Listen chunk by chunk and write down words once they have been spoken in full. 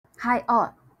Hi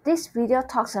all, this video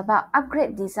talks about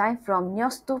upgrade design from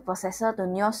Nios II processor to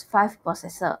Nios V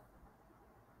processor.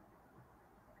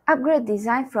 Upgrade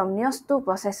design from Nios II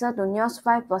processor to Nios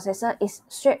V processor is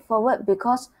straightforward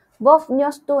because both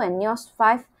Nios II and Nios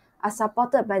V are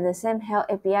supported by the same Hell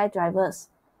API drivers.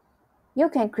 You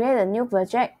can create a new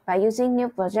project by using New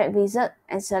Project Wizard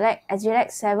and select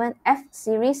Agilex 7 F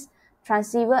Series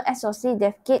Transceiver SoC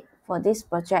Dev Kit for this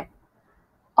project.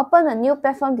 Open a new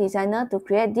platform designer to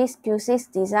create this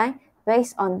QSys design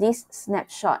based on this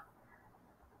snapshot.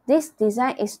 This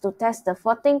design is to test the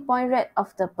floating point rate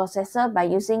of the processor by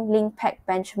using LinkPack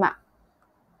benchmark.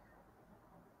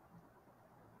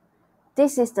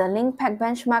 This is the LinkPack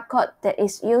benchmark code that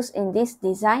is used in this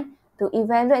design to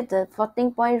evaluate the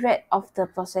floating point rate of the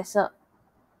processor.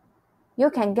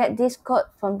 You can get this code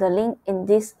from the link in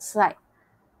this slide.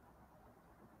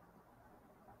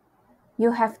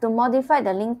 You have to modify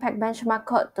the LinkPack benchmark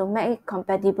code to make it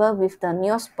compatible with the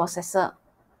Nios processor.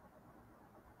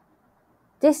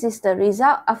 This is the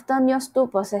result after Nios II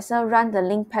processor run the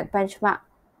LinkPack benchmark.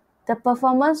 The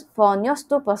performance for Nios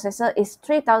II processor is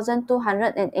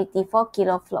 3284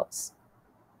 kiloflops.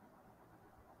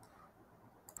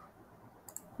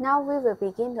 Now we will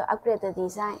begin to upgrade the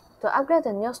design. To upgrade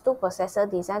the Nios II processor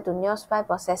design to Nios V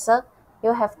processor,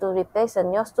 you have to replace the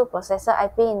Nios II processor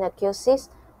IP in the QSys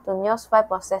to Nios V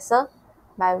processor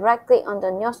by right-click on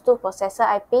the Nios II processor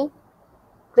IP,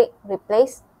 click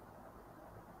Replace,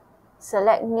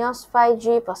 select Nios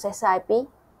 5G processor IP,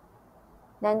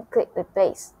 then click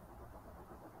Replace.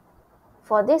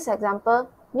 For this example,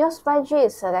 Nios 5G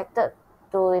is selected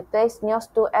to replace Nios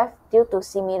 2F due to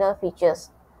similar features.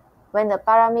 When the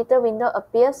parameter window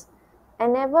appears,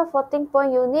 enable floating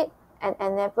point unit and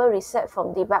enable reset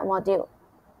from debug module.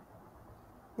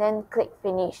 Then click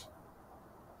Finish.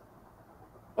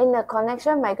 In the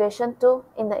Connection Migration tool,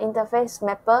 in the Interface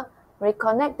Mapper,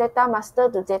 reconnect Data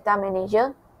Master to Data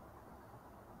Manager,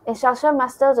 Instruction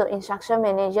Master to Instruction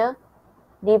Manager,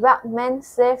 Debug Man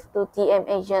Slave to DM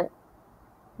Agent.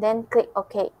 Then click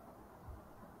OK.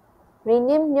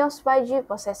 Rename Nios 5G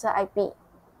processor IP.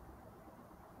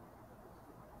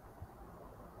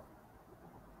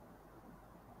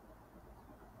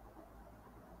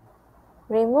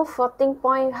 Remove floating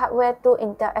point hardware to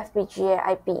Intel FPGA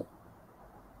IP.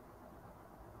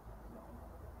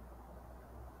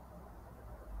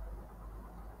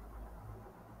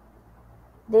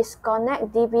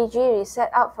 Disconnect DBG reset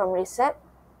out from reset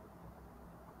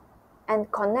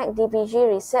and connect DBG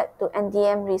reset to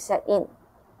NDM reset in.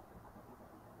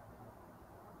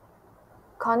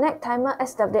 Connect Timer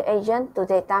SW Agent to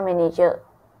Data Manager.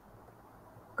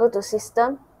 Go to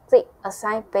System, click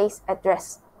Assign Base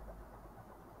Address.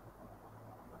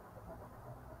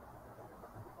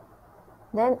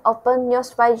 Then open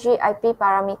Nios 5G IP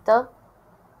parameter.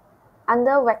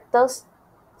 Under Vectors,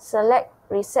 select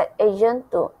Reset Agent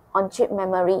to On-Chip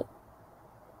Memory.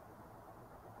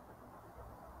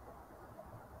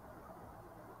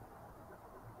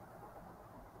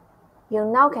 You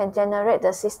now can generate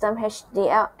the system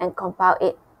HDL and compile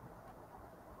it.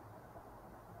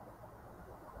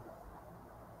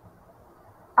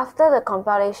 After the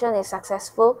compilation is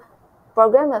successful,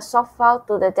 program a soft file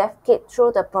to the dev kit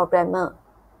through the programmer.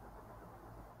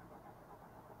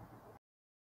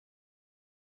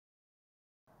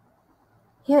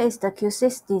 Here is the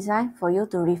QSys design for you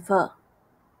to refer.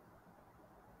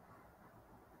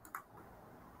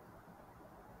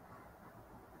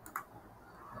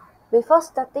 Before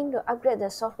starting to upgrade the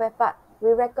software part,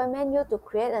 we recommend you to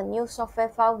create a new software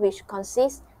file which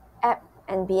consists app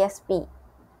and BSP.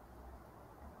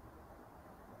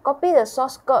 Copy the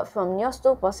source code from Nios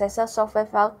II processor software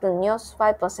file to Nios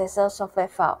V processor software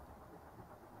file.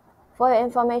 For your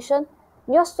information,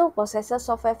 Nios II processor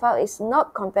software file is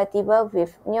not compatible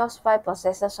with Nios V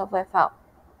processor software file.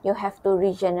 You have to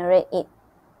regenerate it.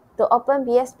 To open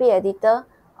BSP editor,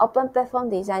 open Platform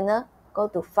Designer, go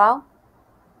to File,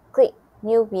 click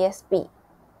New BSP.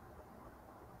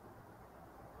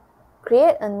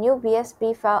 Create a new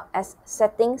BSP file as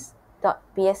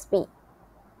settings.bsp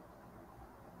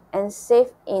and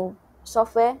save in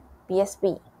Software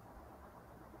BSP.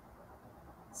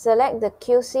 Select the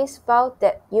QSys file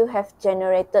that you have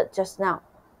generated just now.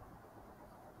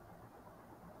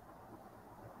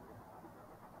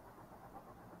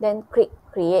 Then click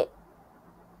Create.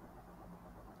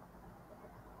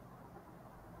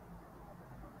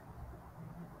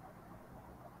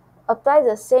 Apply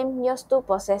the same Nios II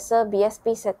processor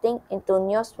BSP setting into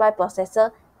Nios V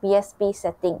processor BSP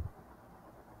setting.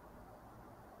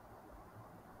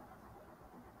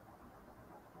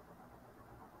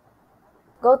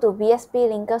 Go to BSP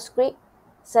linker script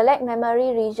Select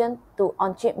memory region to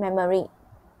on-chip memory.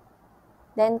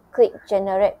 Then click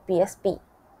Generate BSP.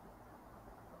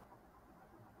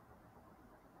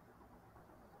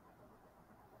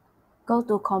 Go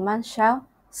to Command Shell,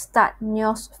 start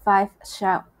Nios V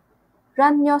shell.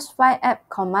 Run Nios V app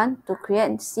command to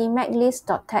create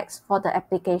cmaclist.txt for the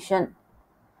application.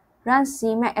 Run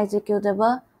cmac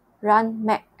executable, run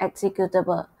mac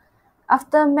executable.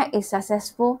 After mac is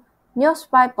successful, Nios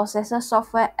V processor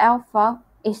software L file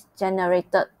is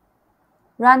generated.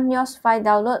 Run Nios V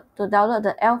download to download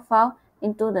the L file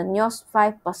into the Nios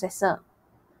V processor.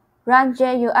 Run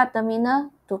JUR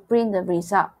terminal to print the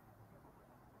result.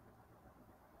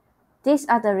 These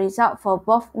are the results for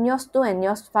both Nios II and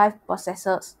Nios V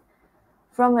processors.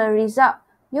 From the result,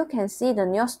 you can see the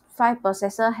Nios V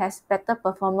processor has better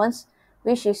performance,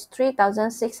 which is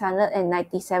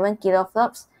 3697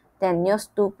 kiloflops than Nios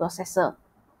II processor.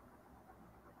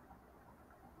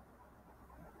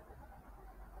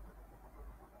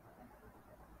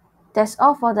 That's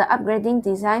all for the upgrading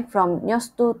design from Nios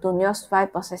II to Nios V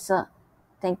processor.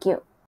 Thank you.